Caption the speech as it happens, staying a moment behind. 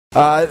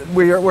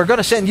We're going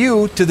to send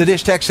you to the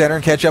Dish Tech Center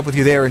and catch up with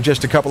you there in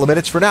just a couple of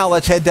minutes. For now,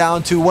 let's head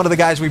down to one of the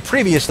guys we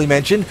previously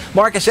mentioned.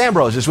 Marcus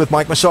Ambrose is with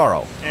Mike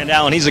Massaro. And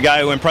Alan, he's a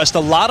guy who impressed a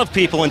lot of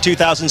people in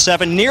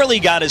 2007, nearly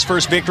got his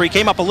first victory,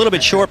 came up a little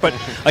bit short, but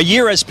a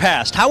year has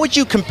passed. How would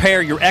you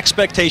compare your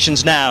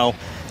expectations now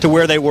to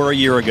where they were a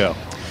year ago?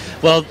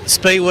 Well,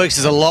 Speedworks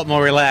is a lot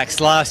more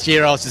relaxed. Last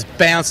year I was just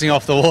bouncing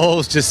off the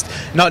walls, just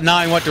not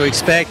knowing what to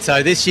expect.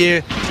 So this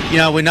year,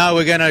 we know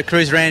we're going to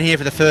cruise around here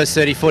for the first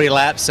 30, 40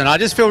 laps. And I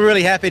just feel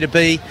really happy to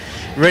be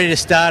ready to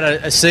start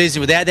a season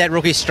without that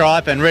rookie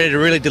stripe and ready to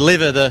really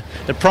deliver the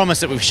promise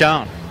that we've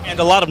shown. And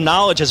a lot of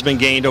knowledge has been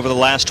gained over the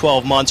last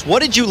 12 months.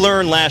 What did you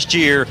learn last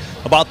year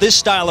about this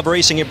style of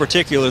racing in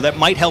particular that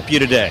might help you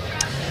today?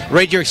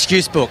 Read your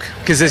excuse book,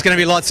 because there's going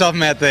to be lots of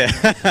them out there.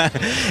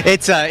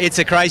 It's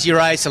a crazy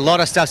race. A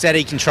lot of stuff's out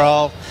of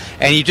control,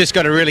 and you've just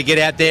got to really get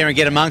out there and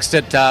get amongst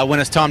it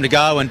when it's time to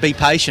go and be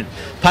patient.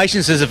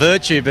 Patience is a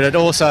virtue, but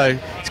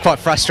it's quite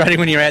frustrating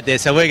when you're out there.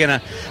 So we're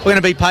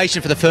gonna be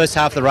patient for the first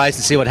half of the race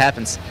and see what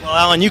happens. Well,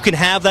 Alan, you can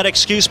have that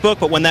excuse book,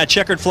 but when that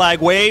checkered flag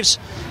waves,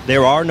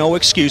 there are no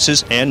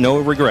excuses and no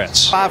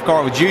regrets. 5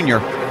 car with Junior.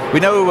 We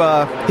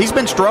know he's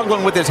been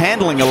struggling with his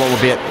handling a little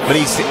bit, but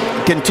he's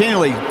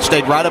continually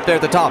stayed right up there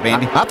at the top,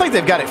 Andy. I think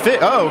they've got it fit.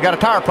 Oh, got a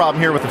tire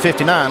problem here with the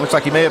 59. Looks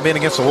like he may have been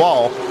against the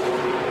wall.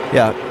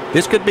 Yeah,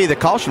 this could be the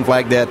caution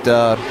flag that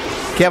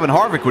Kevin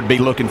Harvick would be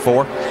looking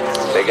for.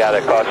 They got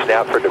a caution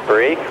out for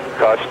debris.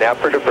 Caution out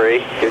for debris.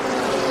 Good.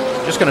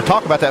 Just going to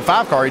talk about that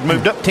 5 car. He'd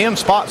moved up 10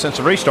 spots since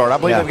the restart. I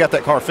believe they've got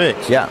that car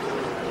fixed. Yeah.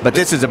 But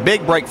this is a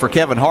big break for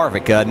Kevin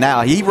Harvick.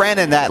 Now, he ran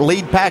in that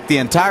lead pack the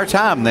entire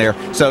time there,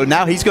 so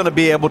now he's going to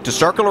be able to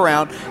circle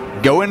around,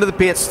 go into the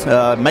pits,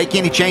 make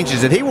any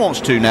changes that he wants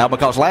to now,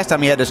 because last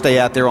time he had to stay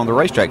out there on the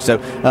racetrack. So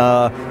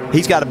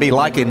he's got to be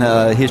liking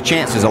his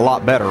chances a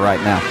lot better right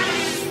now.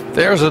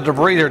 There's the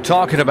debris they're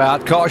talking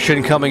about.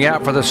 Caution coming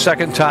out for the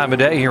second time a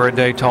day here at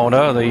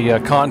Daytona. The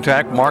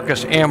contact,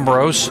 Marcus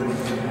Ambrose,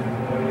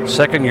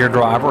 second-year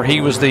driver.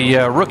 He was the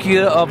rookie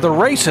of the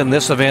race in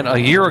this event a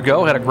year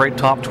ago. Had a great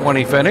top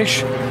 20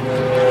 finish.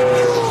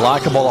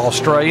 Likeable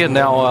Australian,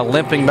 now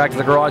limping back to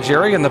the garage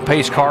area, and the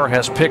pace car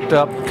has picked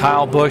up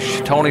Kyle Busch,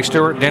 Tony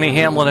Stewart, Denny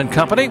Hamlin and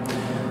company.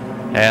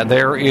 And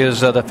there is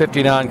the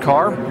 59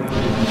 car.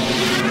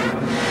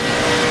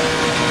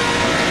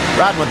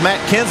 Riding with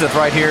Matt Kenseth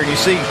right here, and you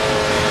see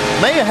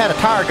may have had a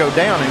tire go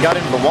down and got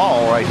into the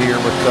wall right here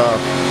with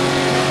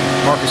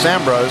Marcus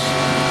Ambrose.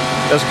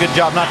 Does a good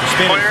job not to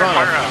spin in front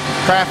of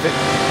traffic.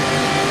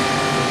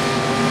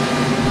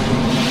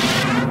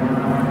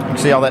 You can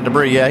see all that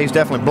debris. Yeah, he's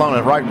definitely blown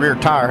a right rear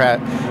tire.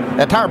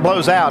 That tire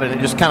blows out, and it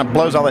just kind of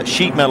blows all that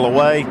sheet metal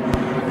away,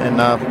 and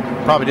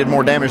probably did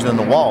more damage than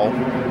the wall.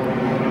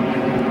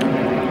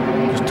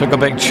 Just took a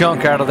big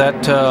chunk out of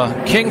that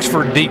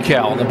Kingsford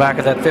decal in the back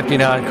of that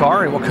 59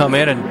 car. It will come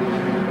in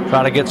and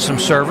try to get some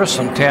service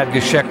on Tad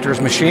Geschechter's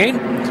machine.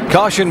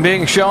 Caution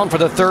being shown for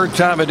the third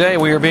time a day.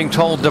 We are being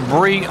told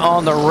debris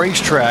on the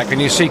racetrack. And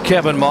you see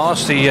Kevin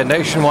Moss, the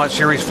Nationwide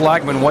Series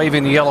flagman,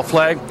 waving the yellow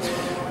flag.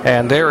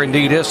 And there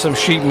indeed is some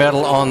sheet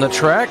metal on the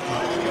track.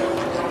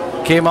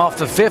 Came off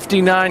the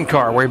 59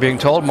 car, we're being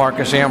told,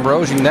 Marcus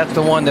Ambrose. And that's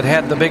the one that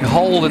had the big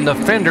hole in the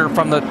fender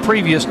from the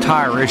previous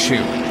tire issue.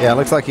 Yeah, it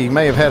looks like he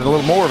may have had a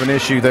little more of an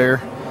issue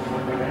there.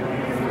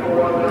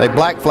 They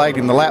black flagged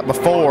him the lap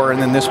before,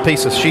 and then this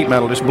piece of sheet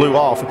metal just blew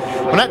off.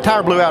 When that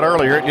tire blew out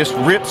earlier, it just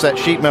rips that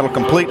sheet metal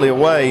completely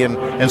away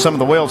and some of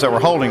the wheels that were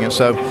holding it.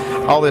 So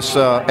all this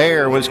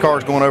air with his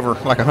cars going over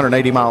like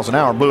 180 miles an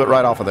hour blew it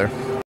right off of there.